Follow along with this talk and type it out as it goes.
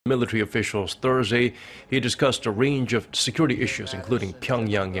Military officials Thursday. He discussed a range of security issues, including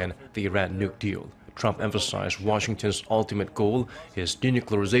Pyongyang and the Iran nuke deal. Trump emphasized Washington's ultimate goal is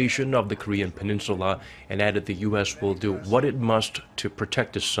denuclearization of the Korean peninsula and added the U.S. will do what it must to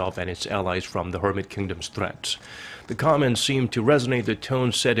protect itself and its allies from the Hermit Kingdom's threats. The comments seemed to resonate the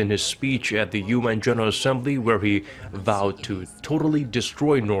tone set in his speech at the UN General Assembly, where he vowed to totally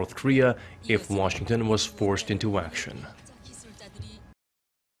destroy North Korea if Washington was forced into action.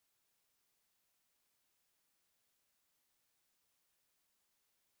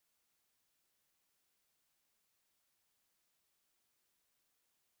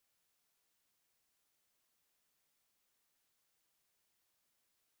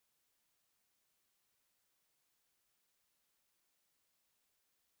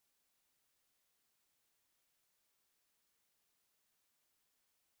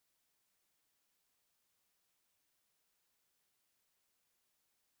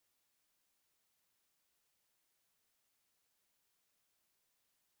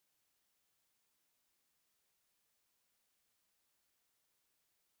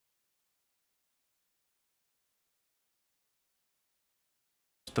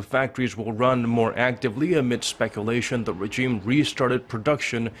 The factories will run more actively amid speculation the regime restarted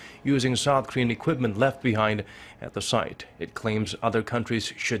production using South Korean equipment left behind at the site. It claims other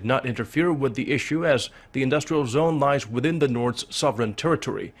countries should not interfere with the issue as the industrial zone lies within the North's sovereign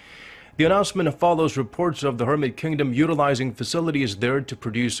territory. The announcement follows reports of the Hermit Kingdom utilizing facilities there to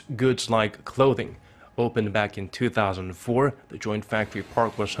produce goods like clothing. Opened back in 2004, the joint factory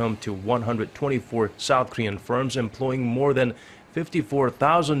park was home to 124 South Korean firms employing more than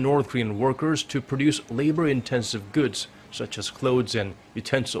 54,000 North Korean workers to produce labor-intensive goods such as clothes and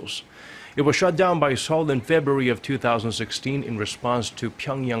utensils. It was shut down by Seoul in February of 2016 in response to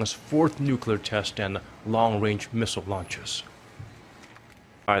Pyongyang's fourth nuclear test and long-range missile launches.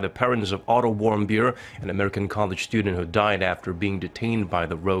 By the parents of Otto Warmbier, an American college student who died after being detained by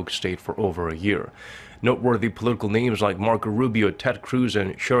the rogue state for over a year. Noteworthy political names like Marco Rubio, Ted Cruz,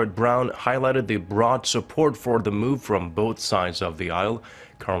 and Sherrod Brown highlighted the broad support for the move from both sides of the aisle.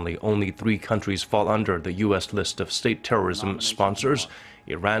 Currently, only 3 countries fall under the U.S. list of state terrorism sponsors: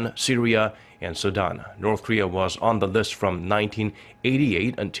 Iran, Syria, and Sudan. North Korea was on the list from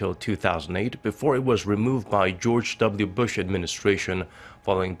 1988 until 2008, before it was removed by George W. Bush administration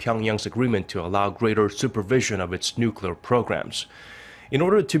following Pyongyang's agreement to allow greater supervision of its nuclear programs. In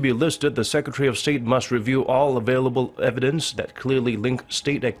order to be listed, the Secretary of State must review all available evidence that clearly link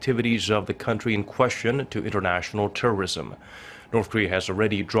state activities of the country in question to international terrorism. North Korea has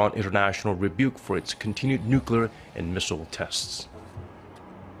already drawn international rebuke for its continued nuclear and missile tests.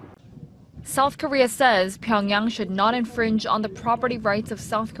 South Korea says Pyongyang should not infringe on the property rights of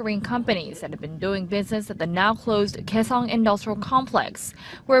South Korean companies that have been doing business at the now-closed Kaesong Industrial Complex,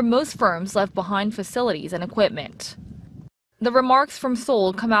 where most firms left behind facilities and equipment. The remarks from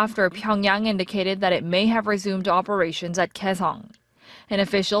Seoul come after Pyongyang indicated that it may have resumed operations at Kaesong. An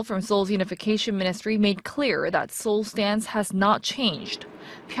official from Seoul's Unification Ministry made clear that Seoul's stance has not changed.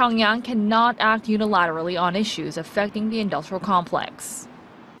 Pyongyang cannot act unilaterally on issues affecting the industrial complex.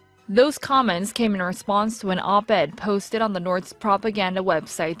 Those comments came in response to an op-ed posted on the North's propaganda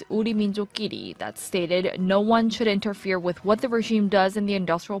website 우리 민족끼리 that stated no one should interfere with what the regime does in the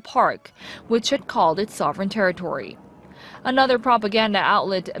industrial park, which it called its sovereign territory. Another propaganda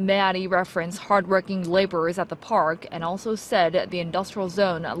outlet, Meari, referenced hardworking laborers at the park and also said the industrial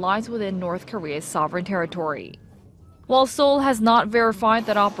zone lies within North Korea's sovereign territory. While Seoul has not verified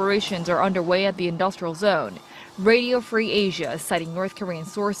that operations are underway at the industrial zone, Radio Free Asia, citing North Korean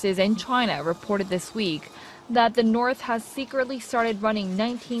sources in China, reported this week that the North has secretly started running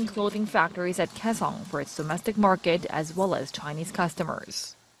 19 clothing factories at Kaesong for its domestic market as well as Chinese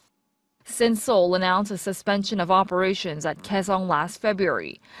customers. Since Seoul announced a suspension of operations at Kaesong last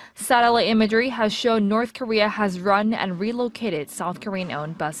February, satellite imagery has shown North Korea has run and relocated South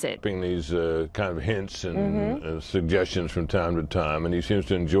Korean-owned buses. These kind of hints and suggestions from time to time, and he seems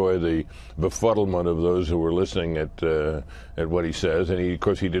to enjoy the befuddlement of those who were listening at what he says, and of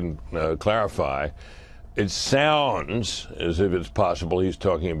course he didn't clarify. It sounds as if it's possible he's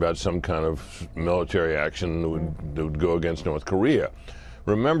talking about some kind of military action that would go against North Korea.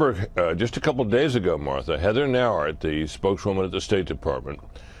 Remember, just a couple of days ago, Martha, Heather Nauert, the spokeswoman at the State Department,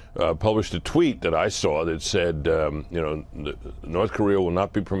 published a tweet that I saw that said, North Korea will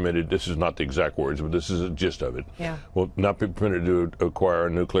not be permitted, this is not the exact words, but this is the gist of it, will not be permitted to acquire a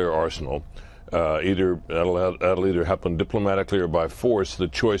nuclear arsenal. That'll either happen diplomatically or by force. The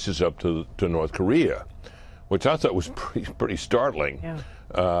choice is up to North Korea. which I thought was pretty startling.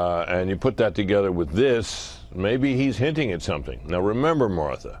 Yeah. And you put that together with this, maybe he's hinting at something. Now remember,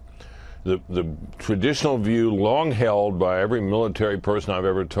 Martha, the traditional view long held by every military person I've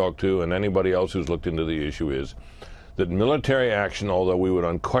ever talked to and anybody else who's looked into the issue is that military action, although we would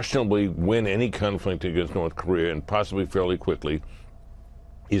unquestionably win any conflict against North Korea and possibly fairly quickly,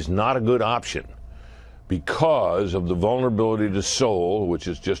 is not a good option because of the vulnerability to Seoul, which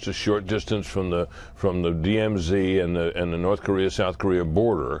is just a short distance from the DMZ and the North Korea-South Korea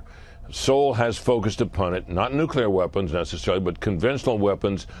border. Seoul has focused upon it, not nuclear weapons necessarily, but conventional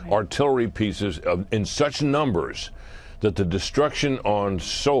weapons, artillery pieces in such numbers that the destruction on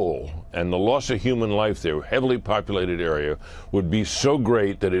Seoul and the loss of human life there, heavily populated area, would be so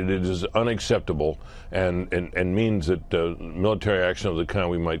great that it is unacceptable and means that military action of the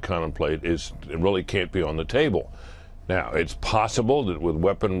kind we might contemplate it really can't be on the table. Now, it's possible that with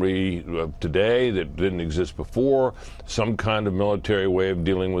weaponry of today that didn't exist before, some kind of military way of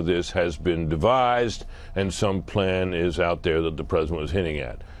dealing with this has been devised and some plan is out there that the president was hinting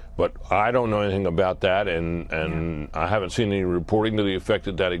at. But I don't know anything about that, and I haven't seen any reporting to the effect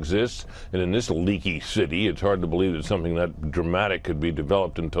that that exists. And in this leaky city, it's hard to believe that something that dramatic could be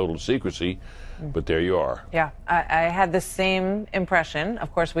developed in total secrecy. But there you are. Yeah, I had the same impression.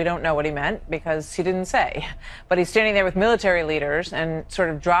 Of course, we don't know what he meant because he didn't say. But he's standing there with military leaders and sort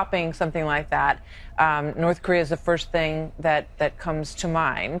of dropping something like that. North Korea is the first thing that comes to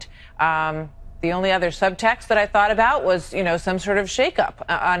mind. The only other subtext that I thought about was, some sort of shakeup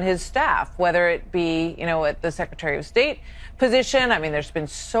on his staff, whether it be, at the Secretary of State position. I mean, there's been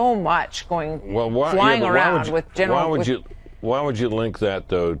so much flying around with General. Why would you link that,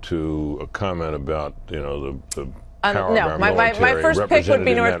 though, to a comment about, the power of our my first pick would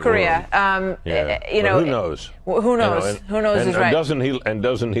be North Korea. Who knows? Who knows? Who knows is right.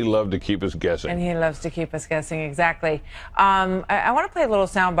 Doesn't he love to keep us guessing? And he loves to keep us guessing, exactly. I want to play a little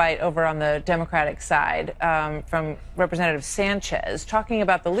soundbite over on the Democratic side from Representative Sanchez talking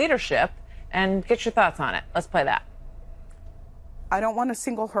about the leadership and get your thoughts on it. Let's play that. I don't want to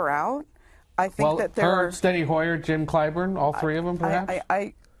single her out. I think that there are Steny Hoyer, Jim Clyburn, all three of them, perhaps.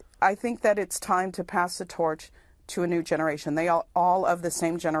 I think that it's time to pass the torch to a new generation. They are all of the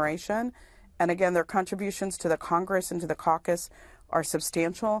same generation, and again, their contributions to the Congress and to the caucus are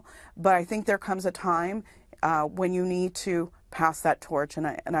substantial. But I think there comes a time when you need to pass that torch, and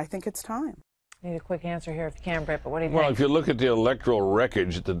I think it's time. Need a quick answer here if you can, Britt, but what do you think? Well, if you look at the electoral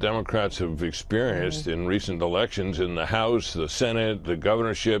wreckage that the Democrats have experienced in recent elections in the House, the Senate, the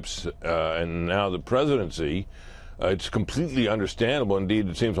governorships, and now the presidency, it's completely understandable. Indeed,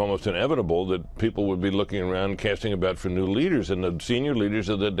 it seems almost inevitable that people would be looking around casting about for new leaders. And the senior leaders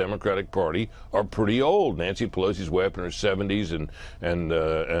of the Democratic Party are pretty old. Nancy Pelosi's way up in her 70s, and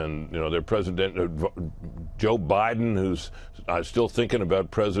their president, Joe Biden, who's still thinking about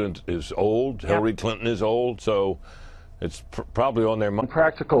president, is old. Yep. Hillary Clinton is old. So it's probably on their mind. In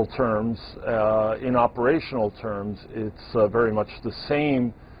practical terms, in operational terms, it's very much the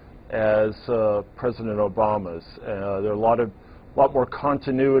same as President Obama's. There's a lot more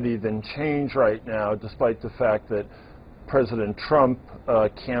continuity than change right now, despite the fact that President Trump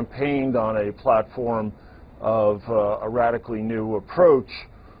campaigned on a platform of a radically new approach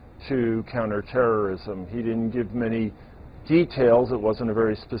to counterterrorism. He didn't give many details. It wasn't a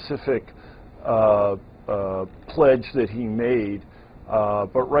very specific pledge that he made.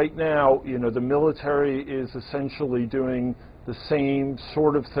 But right now, the military is essentially doing the same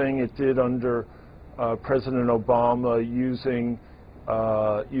sort of thing it did under President Obama, using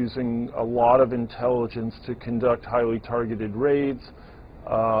a lot of intelligence to conduct highly targeted raids.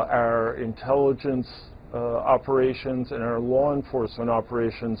 Our intelligence operations and our law enforcement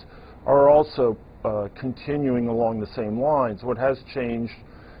operations are also continuing along the same lines. What has changed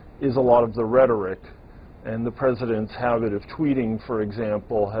is a lot of the rhetoric, and the president's habit of tweeting, for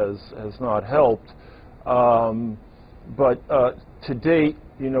example, has not helped. But to date,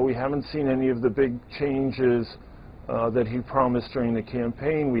 we haven't seen any of the big changes that he promised during the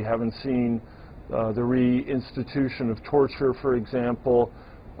campaign. We haven't seen the reinstitution of torture, for example,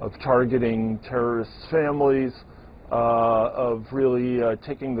 of targeting terrorists' families, of really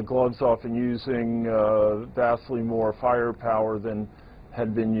taking the gloves off and using vastly more firepower than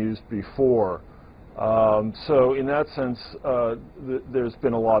had been used before. So in that sense, there's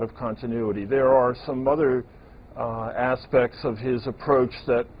been a lot of continuity. There are some other aspects of his approach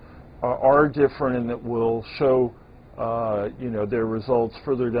that are different and that will show you know, their results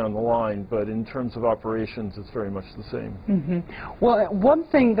further down the line, but in terms of operations, it's very much the same. Well, one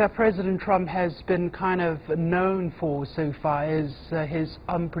thing that President Trump has been kind of known for so far is his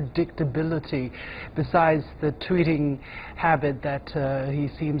unpredictability, besides the tweeting habit that he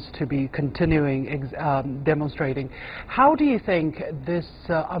seems to be continuing demonstrating. How do you think this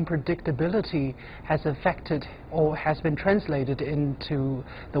unpredictability has affected or has been translated into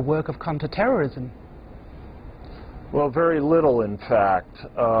the work of counterterrorism? Well, very little, in fact.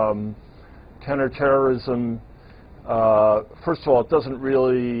 Counterterrorism, first of all, it doesn't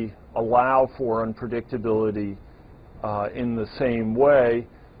really allow for unpredictability in the same way,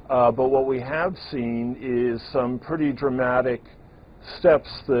 but what we have seen is some pretty dramatic steps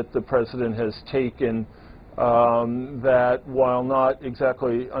that the president has taken that, while not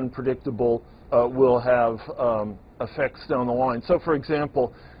exactly unpredictable, will have effects down the line. So, for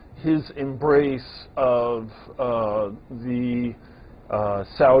example, his embrace of the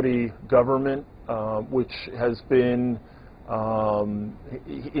Saudi government, which has been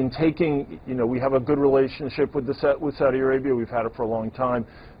in taking, you know, we have a good relationship with Saudi Arabia. We've had it for a long time,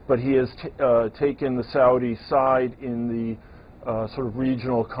 but he has taken the Saudi side in the sort of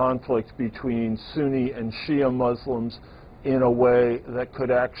regional conflict between Sunni and Shia Muslims in a way that could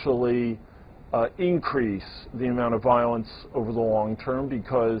actually increase the amount of violence over the long term,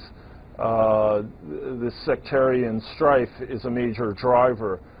 because this sectarian strife is a major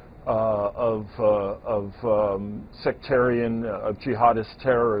driver of jihadist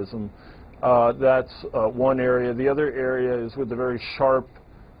terrorism. That's one area. The other area is with the very sharp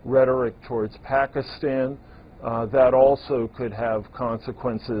rhetoric towards Pakistan. That also could have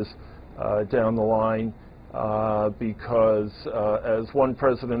consequences down the line. Because as one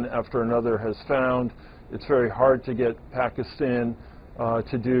president after another has found, it's very hard to get Pakistan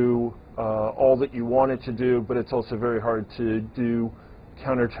to do all that you want it to do, but it's also very hard to do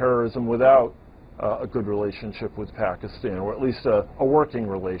counterterrorism without a good relationship with Pakistan, or at least a working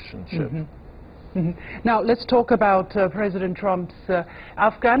relationship. Now, let's talk about President Trump's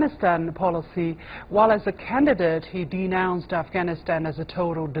Afghanistan policy. While as a candidate, he denounced Afghanistan as a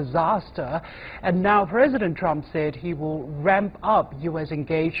total disaster, and now President Trump said he will ramp up U.S.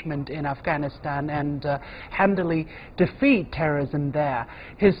 engagement in Afghanistan and handily defeat terrorism there.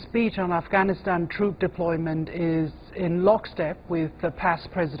 His speech on Afghanistan troop deployment is in lockstep with the past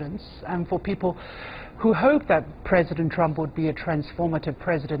presidents, and for people who hope that President Trump would be a transformative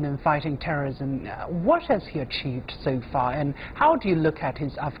president in fighting terrorism, what has he achieved so far, and how do you look at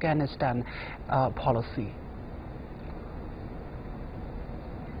his Afghanistan policy?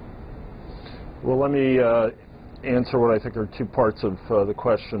 Well, let me answer what I think are two parts of the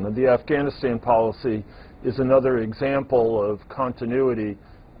question. The Afghanistan policy is another example of continuity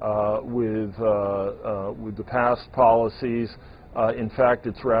with the past policies. In fact,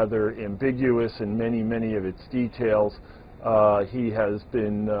 it's rather ambiguous in many of its details. He has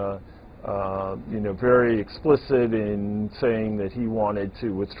been very explicit in saying that he wanted to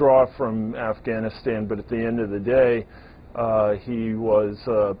withdraw from Afghanistan, but at the end of the day, he was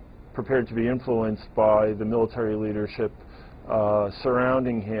prepared to be influenced by the military leadership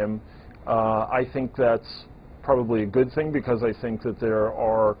surrounding him. I think that's probably a good thing, because I think that there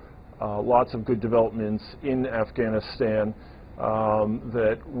are lots of good developments in Afghanistan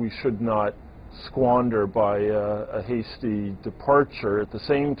that we should not squander by a hasty departure. At the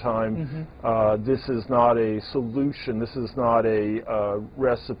same time, this is not a solution. This is not a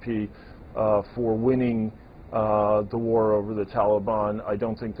recipe for winning the war over the Taliban. I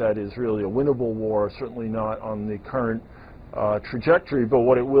don't think that is really a winnable war, certainly not on the current trajectory, but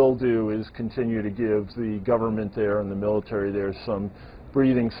what it will do is continue to give the government there and the military there some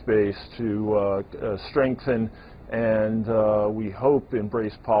breathing space to strengthen and we hope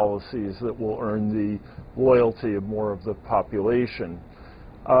embrace policies that will earn the loyalty of more of the population.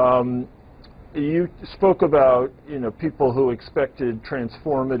 You spoke about, people who expected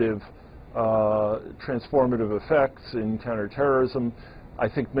transformative effects in counterterrorism. I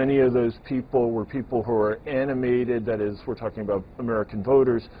think many of those people were people who are animated, that is, we're talking about American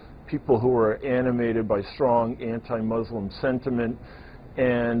voters, people who are animated by strong anti-Muslim sentiment,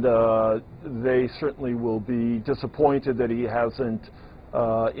 and they certainly will be disappointed that he hasn't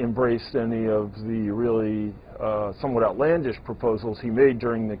embraced any of the really somewhat outlandish proposals he made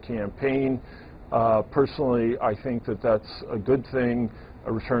during the campaign. Personally, I think that that's a good thing.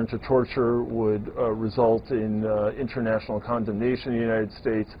 A return to torture would result in international condemnation in the United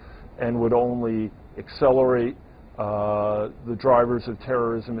States and would only accelerate the drivers of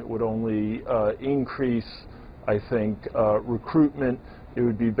terrorism. It would only increase, I think, recruitment. It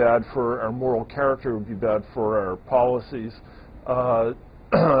would be bad for our moral character. It would be bad for our policies.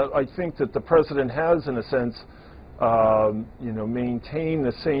 I think that the president has, in a sense, maintained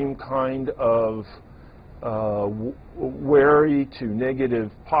the same kind of wary to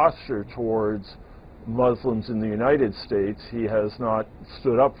negative posture towards Muslims in the United States. He has not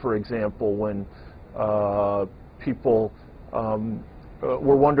stood up, for example, when people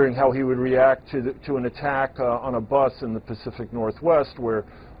were wondering how he would react to an attack on a bus in the Pacific Northwest, where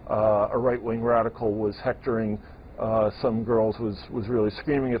a right-wing radical was hectoring some girls, was really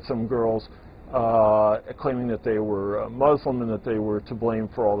screaming at some girls, claiming that they were Muslim and that they were to blame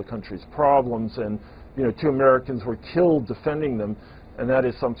for all the country's problems. And 2 Americans were killed defending them, and that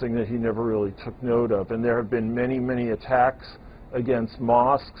is something that he never really took note of. And there have been many, many attacks against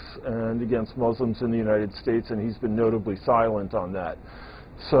mosques and against Muslims in the United States, and he's been notably silent on that.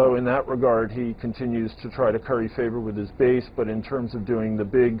 So in that regard, he continues to try to curry favor with his base, but in terms of doing the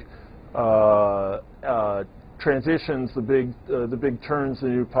big transitions, the big turns, the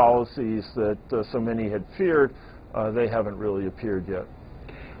new policies that so many had feared, they haven't really appeared yet.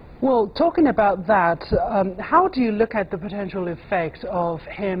 Well, talking about that, how do you look at the potential effect of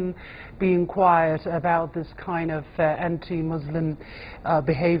him being quiet about this kind of anti-Muslim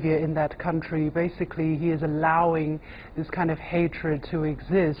behavior in that country? Basically, he is allowing this kind of hatred to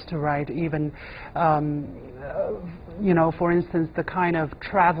exist, right? Even, for instance, the kind of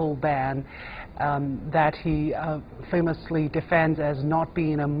travel ban that he famously defends as not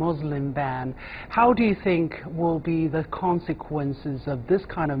being a Muslim ban. How do you think will be the consequences of this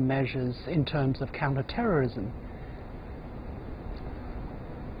kind of measures in terms of counterterrorism?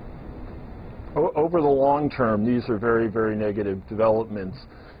 Over the long term, these are very, very negative developments.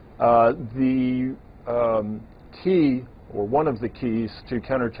 The key, or one of the keys to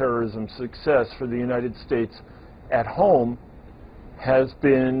counterterrorism success for the United States at home has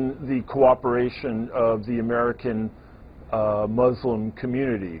been the cooperation of the American Muslim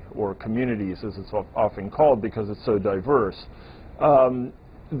community, or communities as it's often called because it's so diverse.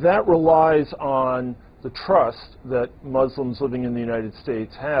 That relies on the trust that Muslims living in the United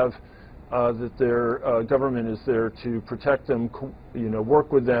States have that their government is there to protect them,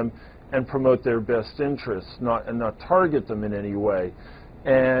 work with them, and promote their best interests, and not target them in any way.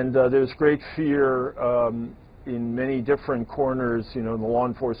 And there's great fear in many different corners, in the law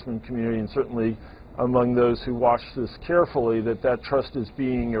enforcement community, and certainly among those who watch this carefully, that trust is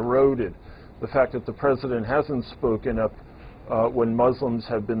being eroded. The fact that the president hasn't spoken up when Muslims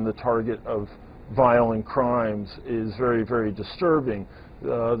have been the target of violent crimes is very, very disturbing.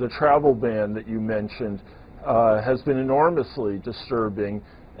 The travel ban that you mentioned has been enormously disturbing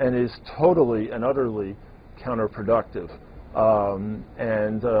and is totally and utterly counterproductive.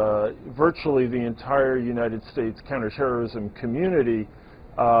 Virtually the entire United States counterterrorism community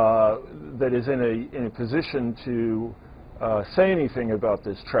that is in a position to say anything about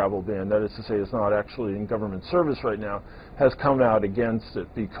this travel ban, that is to say is not actually in government service right now, has come out against it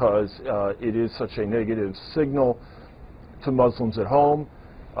because it is such a negative signal to Muslims at home,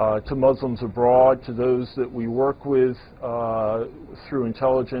 to Muslims abroad, to those that we work with through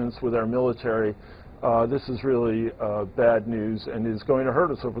intelligence, with our military. This is really bad news and is going to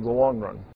hurt us over the long run.